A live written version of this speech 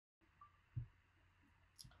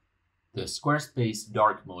The Squarespace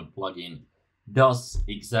dark mode plugin does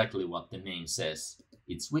exactly what the name says.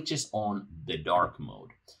 It switches on the dark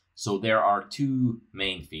mode. So there are two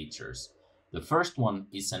main features. The first one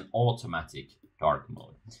is an automatic dark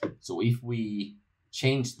mode. So if we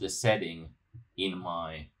change the setting in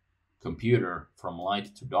my computer from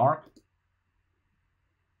light to dark,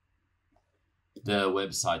 the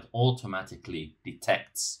website automatically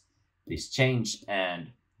detects this change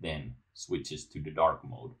and then switches to the dark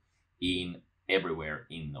mode everywhere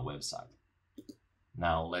in the website.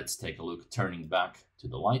 Now let's take a look. Turning back to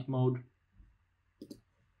the light mode,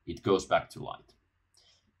 it goes back to light.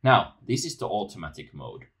 Now this is the automatic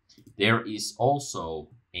mode. There is also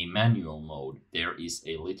a manual mode. There is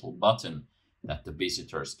a little button that the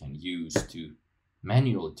visitors can use to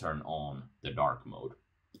manually turn on the dark mode.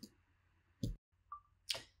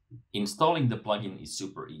 Installing the plugin is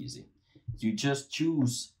super easy. You just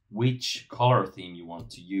choose which color theme you want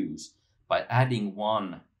to use by adding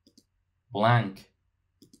one blank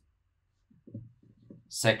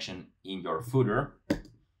section in your footer,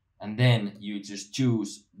 and then you just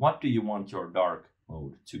choose what do you want your dark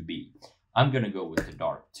mode to be. I'm gonna go with the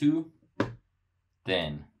dark 2.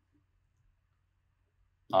 Then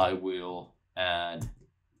I will add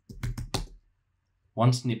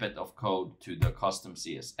one snippet of code to the custom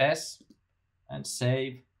CSS and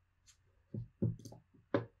save,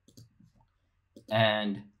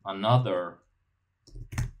 and another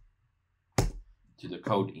to the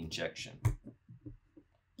code injection.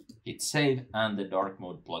 Hit save and the dark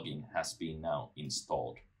mode plugin has been now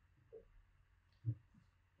installed.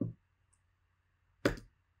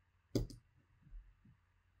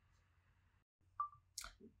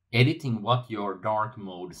 Editing what your dark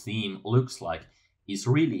mode theme looks like is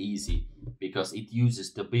really easy because it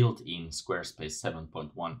uses the built-in Squarespace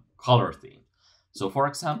 7.1 color theme. So for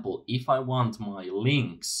example, if I want my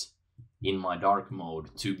links in my dark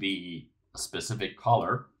mode to be a specific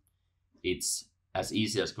color, it's as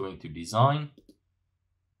easy as going to design,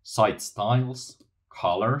 site styles,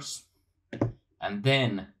 colors, and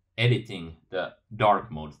then editing the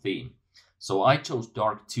dark mode theme. So I chose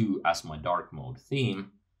dark 2 as my dark mode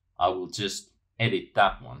theme. I will just edit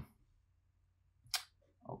that one.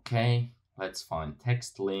 Okay, let's find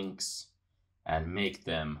text links and make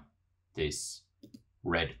them this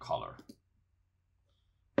red color.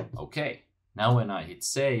 Okay, now when I hit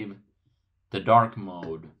save, the dark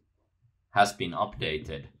mode has been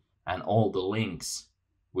updated and all the links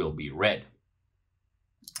will be red.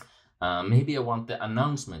 Maybe I want the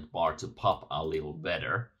announcement bar to pop a little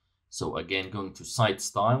better. So again, going to site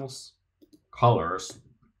styles, colors,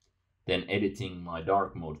 then editing my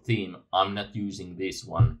dark mode theme. I'm not using this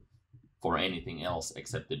one for anything else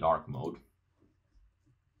except the dark mode.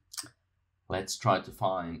 Let's try to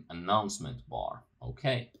find announcement bar.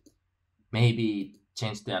 Okay, maybe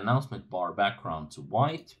change the announcement bar background to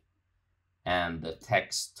white and the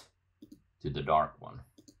text to the dark one.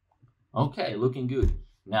 Okay, looking good.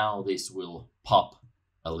 Now this will pop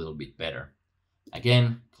a little bit better.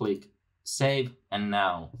 Again, click save, and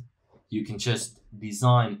now you can just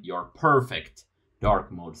design your perfect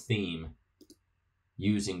dark mode theme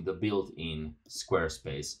using the built-in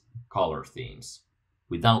Squarespace color themes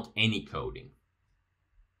without any coding.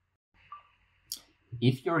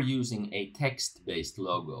 If you're using a text-based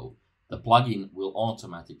logo, the plugin will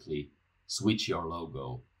automatically switch your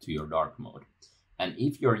logo to your dark mode. And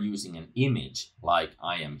if you're using an image like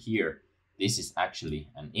I am here, this is actually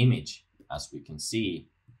an image, as we can see.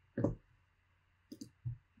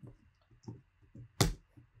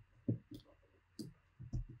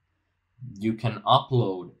 You can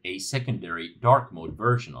upload a secondary dark mode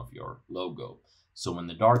version of your logo. So when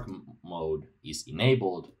the dark mode is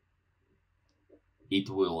enabled, it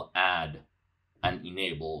will add and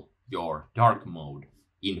enable your dark mode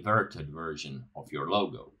inverted version of your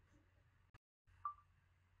logo.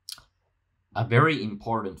 A very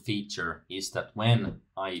important feature is that when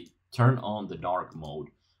I turn on the dark mode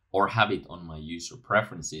or have it on my user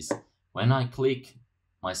preferences, when I click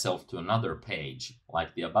myself to another page,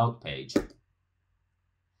 like the About page,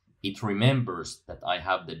 it remembers that I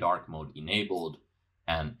have the dark mode enabled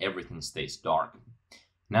and everything stays dark.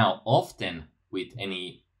 Now, often with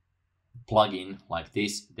any plugin like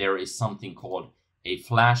this, there is something called a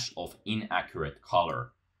flash of inaccurate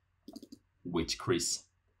color, which Chris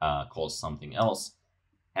calls something else.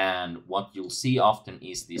 And what you'll see often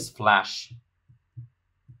is this flash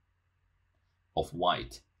of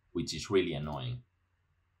white, which is really annoying.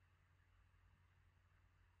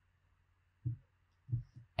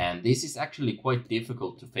 And this is actually quite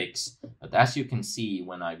difficult to fix. But as you can see,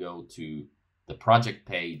 when I go to the project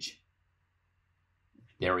page,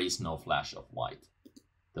 there is no flash of white.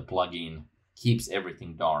 The plugin keeps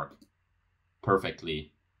everything dark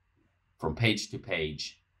perfectly from page to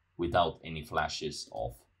page without any flashes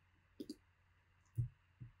of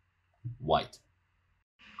white.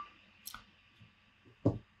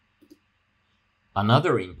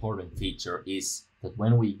 Another important feature is that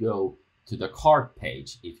when we go to the cart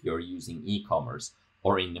page, if you're using e-commerce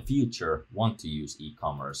or in the future want to use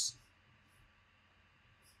e-commerce,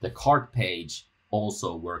 the cart page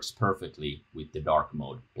also works perfectly with the dark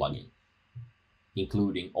mode plugin,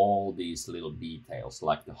 including all these little details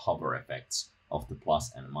like the hover effects of the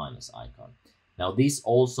plus and minus icon. Now this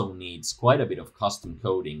also needs quite a bit of custom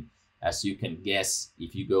coding, as you can guess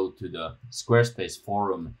if you go to the Squarespace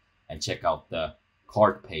forum and check out the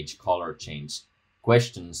cart page color change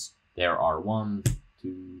questions. There are 1,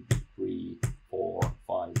 2, 3, 4,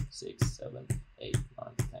 5, 6, 7, 8, 9,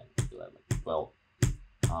 10, 11, 12,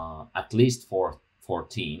 at least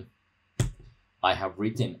 14. I have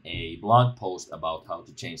written a blog post about how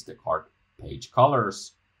to change the cart page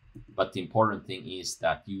colors, but the important thing is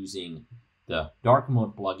that using the dark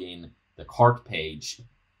mode plugin, the cart page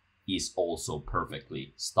is also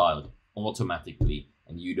perfectly styled automatically,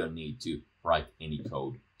 and you don't need to write any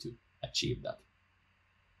code to achieve that.